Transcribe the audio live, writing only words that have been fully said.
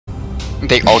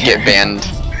They all get banned.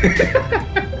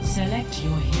 Select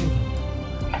your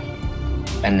hero.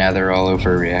 And now they're all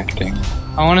overreacting.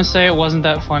 I want to say it wasn't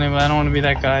that funny, but I don't want to be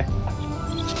that guy.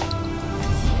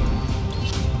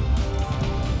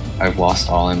 I've lost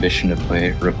all ambition to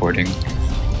play reporting.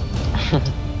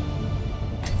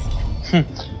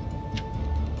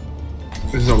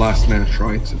 This is our last match,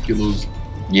 right? If you lose.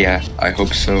 Yeah, I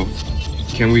hope so.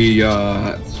 Can we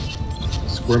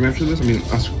squirm after this? I mean,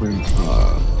 not squirm.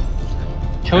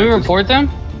 Can we report them?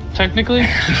 Technically?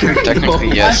 Technically,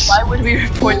 yes. Why would we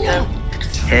report them?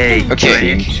 Hey, Okay.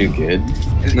 Being too good.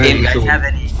 do you guys have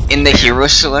any? In the hero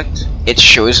select, it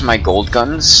shows my gold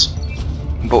guns,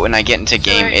 but when I get into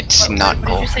game, it's not What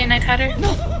did you gold. say, Night Hatter?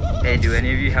 Hey, do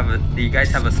any of you have a? Do you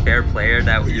guys have a spare player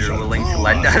that you're willing to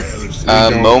lend us?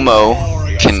 Momo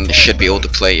should be able to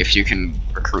play if you can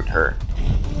recruit her.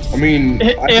 I mean,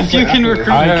 If you can recruit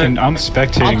her, I'm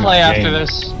spectating. I'll play the after game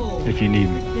this. if you need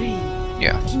me.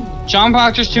 Yeah. John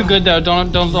Proctor's too good though.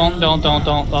 Don't. Join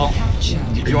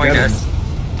us.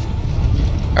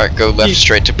 Alright, go left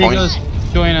straight to He point. goes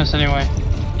join us anyway.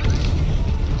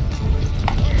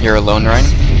 You're alone, Ryan.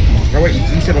 Oh, wait,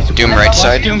 you said also Doom right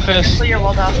side. Doomfist. So you're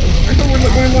well done.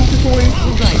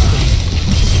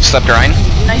 Slept Ryan.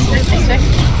 Nice pick, nice pick.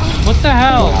 What the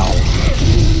hell?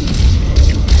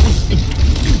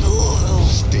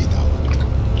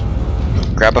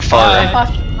 Grab a Farah.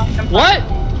 What?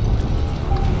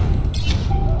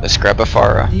 Let's grab a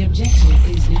Farah. The objective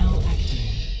is now active.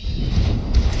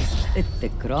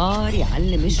 التكرار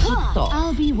يعلم الشطة.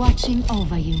 I'll be watching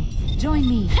over you. Join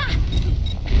me.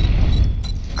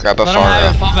 Grab a Let him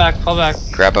have it. Farah. Fall back. Fall back.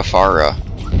 Grab a Farah.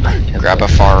 Grab a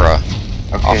Farah.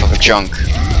 Off of junk.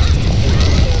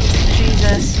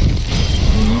 Jesus.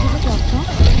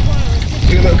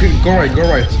 Okay, go right, go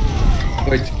right.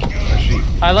 Wait, actually.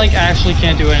 I like actually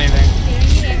can't do anything.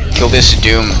 Kill this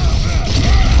Doom.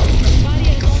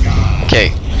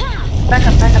 Okay. Back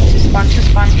up, to spawn,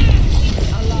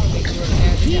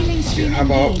 How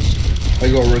about I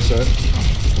go reset?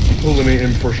 Eliminate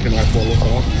him before she can eyeball us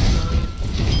off.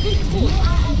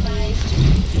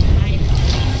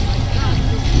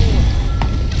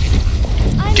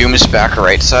 Doom is back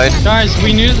right side. Guys,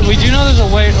 we do know there's a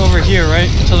way over here, right?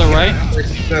 To the right?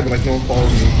 Yeah, but like no one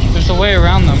follows me. There's a way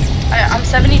around them. I'm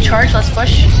 70 charge, let's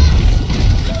push.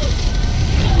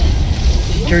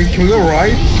 Can we go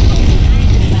right?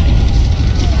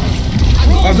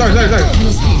 Oh, sorry.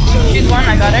 She's one,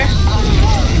 I got her.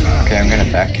 Okay, I'm gonna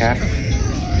back cap.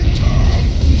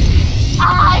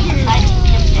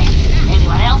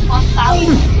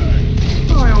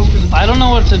 I don't know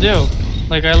what to do.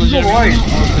 Like, I legitimately don't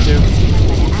know what to do.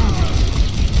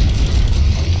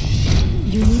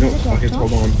 No, okay,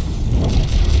 hold on.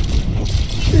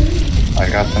 I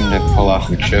got them to pull off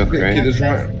the choke, Okay, right? there's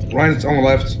Ryan's on the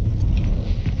left.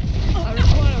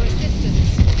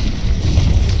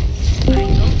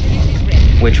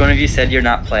 Which one of you said you're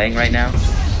not playing right now?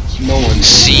 No one.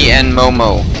 C and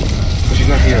Momo. But she's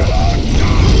not here.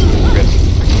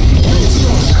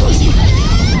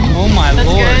 Oh my That's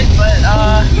lord. good, but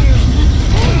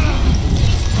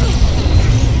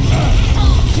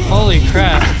Holy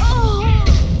crap.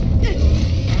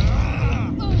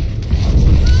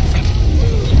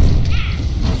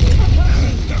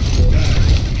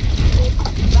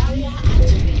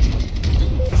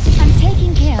 I'm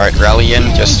taking care. Alright, rally in.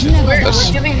 Just we're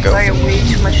let's giving go. Zarya way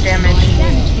too much damage.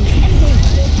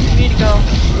 We need to go.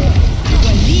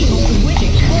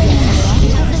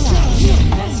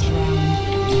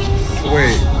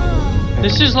 Wait.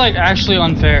 This is like actually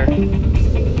unfair. I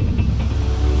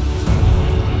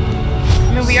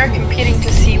mean, we are competing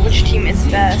to see which team is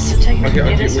best, so technically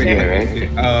it is fair. Okay.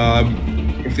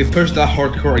 If they push that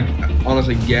hardcore on us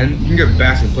again, you can get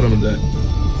back and put them in the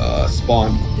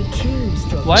spawn.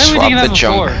 Why are we Swap thinking that the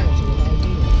jump.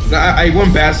 before? I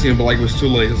went Bastion, but like it was too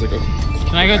late. It's like, okay.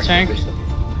 Can I go tank?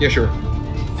 Yeah, sure.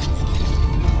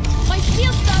 My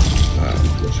shield stuff.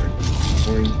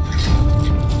 Sure.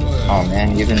 Oh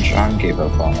man, even John gave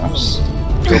up on us.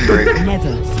 Go break.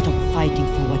 Never stop fighting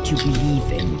for what you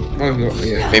believe in. Oh, no,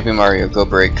 yeah. Baby Mario, go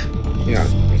break. Yeah.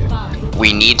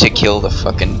 We need to kill the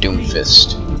fucking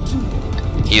Doomfist.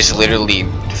 He's literally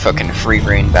fucking free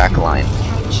reign backline.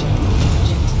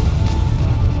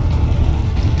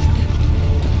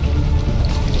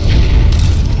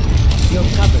 You're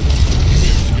covered.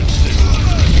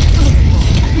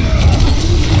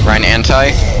 Ryan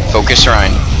anti. Focus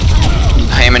Ryan.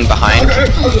 Hammond behind.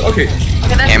 Okay.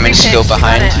 Hammond's still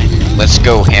behind. Let's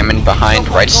go. Hammond behind.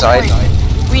 Right side.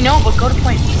 We know, but go to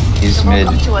point. He's They'll mid.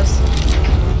 come to us.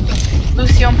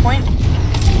 Lucy on point.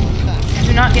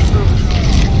 Do not get moved.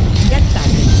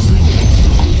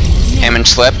 Hammond Hammond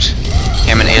slept.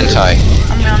 Hammond anti.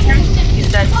 I'm on him.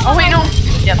 He's dead. Oh wait, no.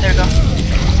 Yeah, there we go.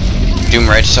 Doom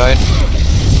right side.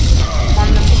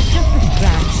 On them.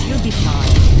 Scratch, you'll be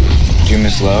fine. Doom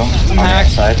is low. On that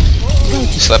hacked. side.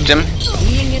 Slept him.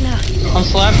 Healing enough. I'm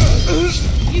slapped.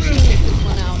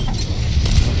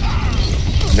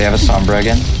 They have a Sombra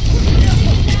again.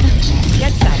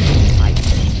 Get back in the fight.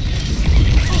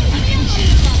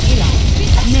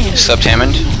 Slept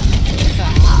Hammond.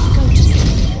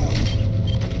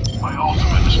 My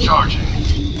ultimate is charging.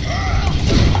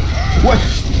 What?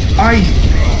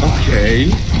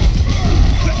 Okay.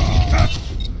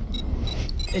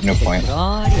 No point.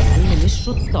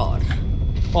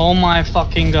 Oh my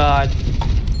fucking god.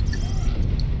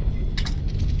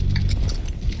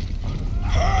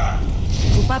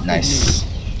 Nice.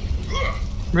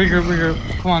 Regroup.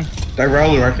 Come on. That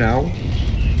rally right now.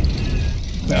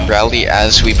 No. Rally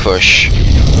as we push.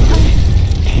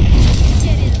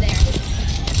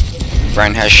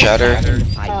 Brian has Shatter.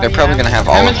 They're probably gonna have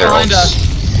all of Hammond's their behind us.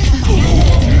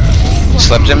 ults.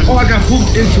 Slept him. Oh, I got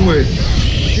hooked into it.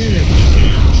 Shit.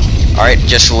 Alright,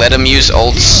 just let him use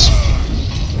ults.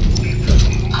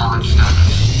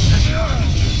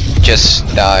 Just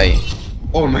die.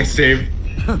 Oh, nice save.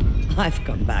 I've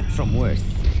come back from worse.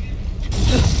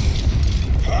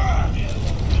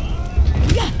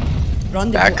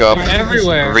 Back up.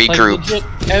 Everywhere. Regroup. Like,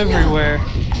 legit everywhere.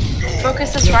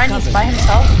 Focus this Ryan. He's by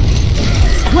himself.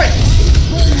 What?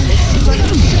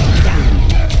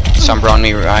 Sombra on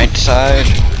me right side.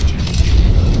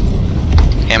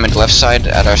 Hammond left side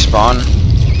at our spawn.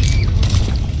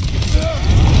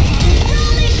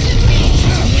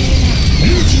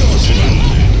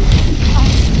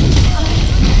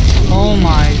 Oh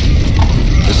my.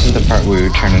 This is the part where we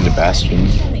turn into Bastion.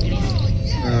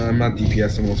 I'm not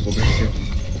DPS. Someone else go back here.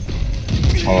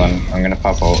 Hold on, I'm gonna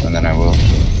pop ult and then I will.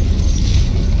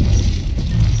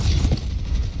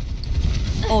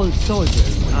 Old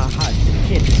soldiers are hard to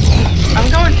kill. I'm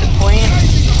going to point.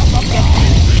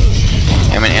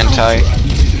 Hammond anti.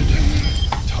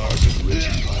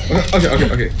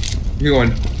 Okay. You're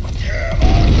going.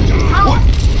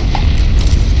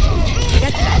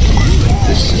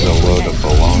 This is a load of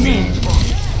baloney.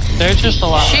 They're just a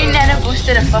lot. She nano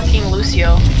boosted a fucking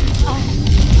Lucio.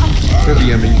 Go to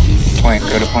Yemi. Point,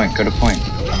 go to point.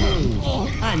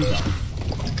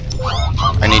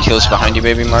 I need heals behind you,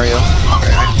 baby Mario.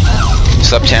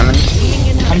 Slept Hammond.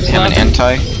 I'm Hammond slapping.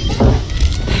 anti.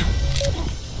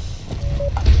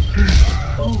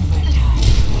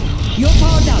 You're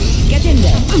powered up. Get in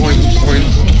there. Point.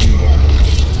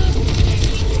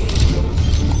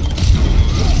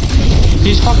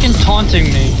 He's fucking taunting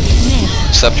me.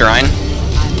 Slept Ryan.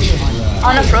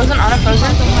 On a frozen. On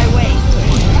my way.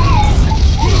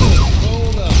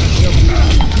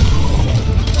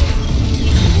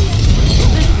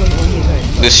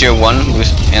 Lucio 1.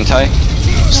 Anti.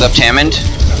 Slept Hammond.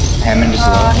 Hammond is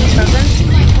low. He's frozen.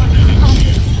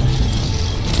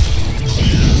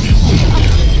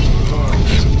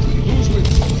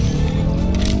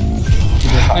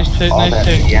 Nice take, All nice that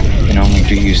take. damage can only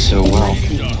do you so well.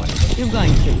 You're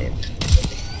going to live.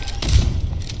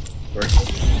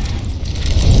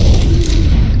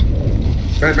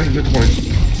 Back to the point.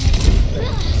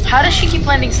 How does she keep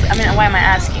landing? I mean, why am I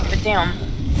asking? But damn.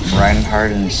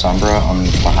 Reinhardt and Sombra on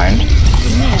behind.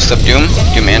 Slept Doom.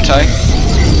 Doom anti.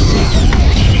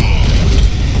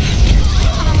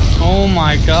 Oh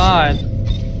my god.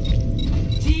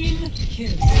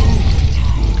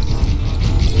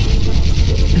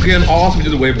 Again, awesome. We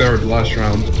did way better the last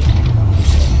round.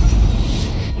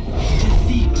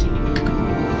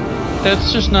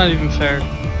 That's just not even fair.